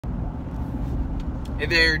Hey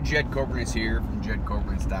there, Kobernusz here from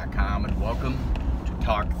Kobernusz.com, and welcome to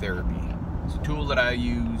Talk Therapy. It's a tool that I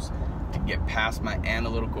use to get past my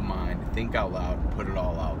analytical mind, to think out loud, and put it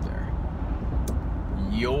all out there.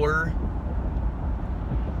 Your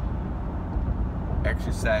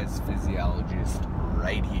exercise physiologist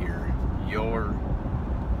right here, your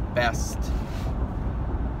best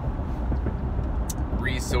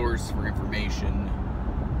resource for information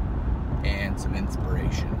and some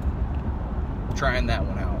inspiration. Trying that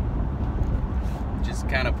one out. Just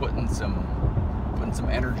kind of putting some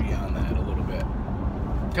energy on that a little bit.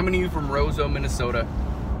 Coming to you from Roseau, Minnesota.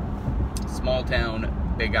 Small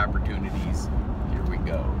town, big opportunities. Here we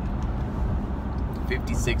go.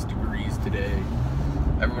 56 degrees today.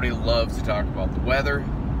 Everybody loves to talk about the weather.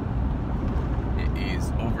 It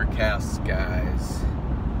is overcast skies.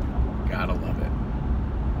 Gotta love it.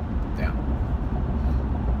 Yeah.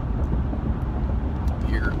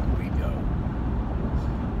 Here we go.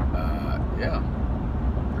 Yeah,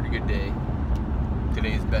 pretty good day.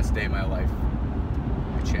 Today's best day of my life.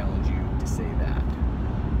 I challenge you to say that.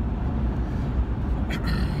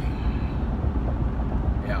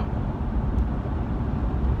 Yeah.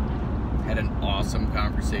 Had an awesome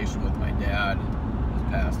conversation with my dad this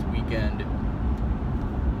past weekend.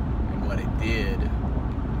 And what it did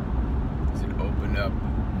is it opened up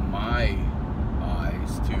my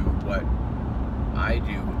eyes to what I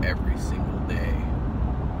do every single day.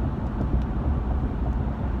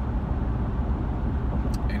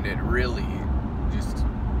 And it really just,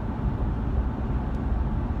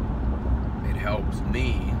 it helps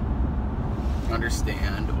me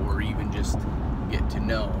understand or even just get to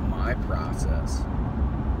know my process.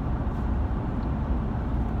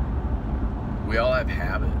 We all have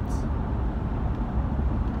habits.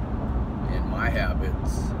 And my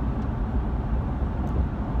habits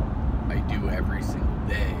I do every single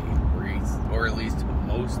day, or at least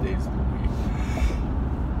most days of the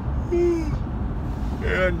week.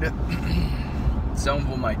 And some of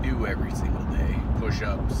them I do every single day.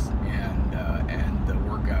 Push-ups and the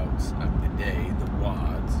workouts of the day, the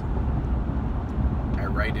WODs. I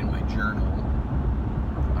write in my journal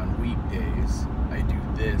on weekdays. I do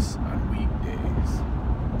this on weekdays.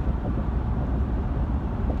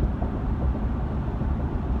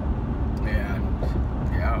 And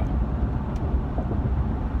yeah,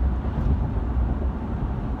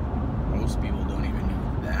 most people don't even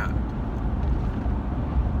know that.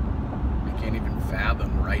 I can't even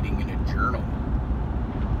fathom writing in a journal.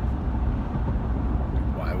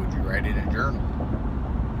 Why would you write in a journal?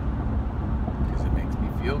 Because it makes me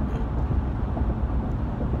feel good.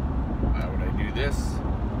 Why would I do this?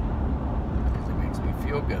 Because it makes me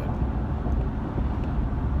feel good.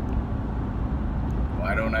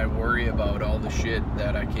 Why don't I worry about all the shit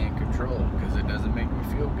that I can't control? Because it doesn't make me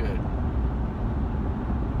feel good.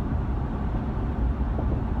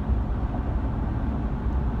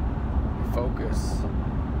 Focus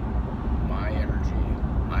my energy,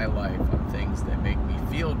 my life on things that make me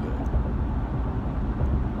feel good.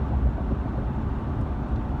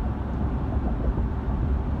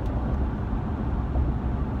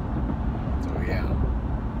 So yeah,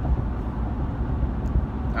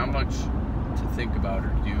 not much to think about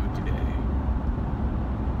or do today.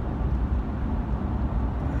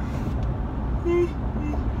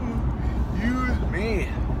 Use me.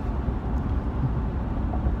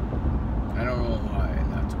 I don't know why, and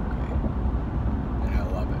that's okay. And I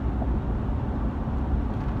love it.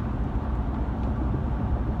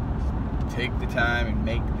 Take the time and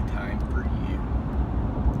make the time for you.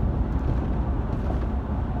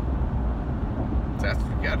 That's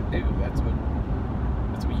what you gotta do. That's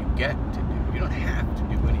what you get to do. You don't have to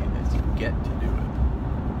do any of this. You get to do it.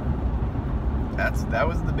 That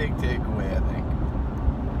was the big takeaway, I think.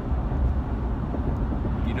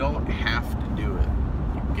 You don't have to do it.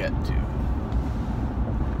 You get to.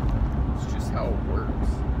 It's just how it works.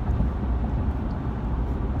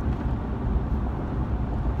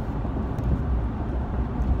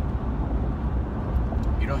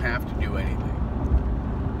 You don't have to do anything.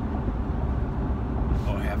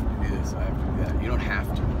 Oh, I have to do this, I have to do that. You don't have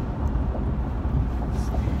to.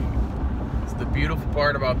 It's the beautiful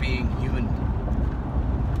part about being human.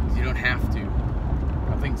 Is you don't have to.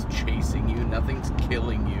 Nothing's chasing you, nothing's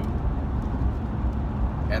killing you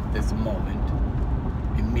at this moment,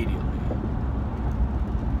 immediately.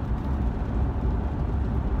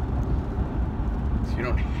 So you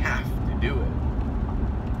don't have to do it.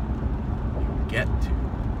 You get to.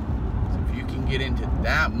 So if you can get into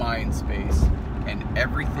that mind space and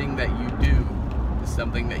everything that you do is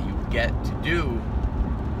something that you get to do,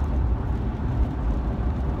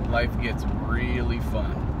 life gets really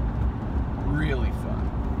fun. Really fun.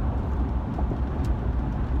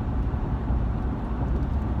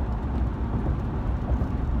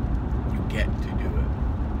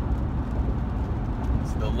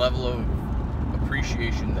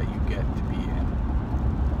 appreciation that you get to be in.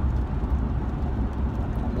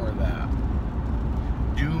 Do more of that.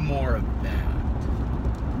 Do more of that.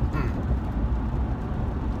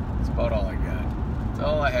 That's about all I got. That's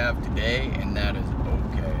all I have today, and that is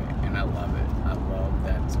okay. And I love it. I love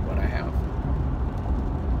that's what I have.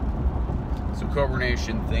 So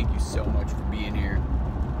Kobernusz, thank you so much for being here.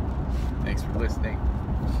 Thanks for listening.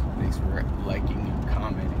 Thanks for liking and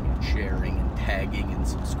commenting and sharing and tagging and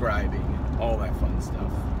subscribing and all that fun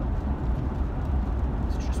stuff.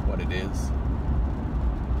 It's just what it is.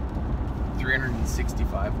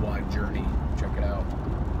 365 wide journey. Check it out.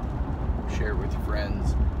 Share it with your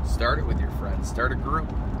friends. Start it with your friends. Start a group.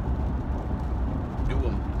 Do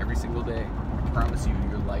them every single day. I promise you,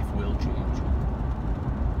 your life will change.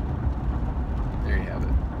 There you have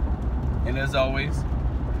it. And as always,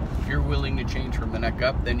 if you're willing to change from the neck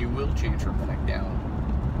up, then you will change from the neck down.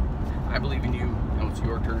 I believe in you. Now it's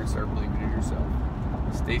your turn to start believing in yourself.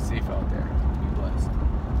 Stay safe out there. Be blessed.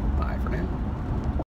 Bye for now.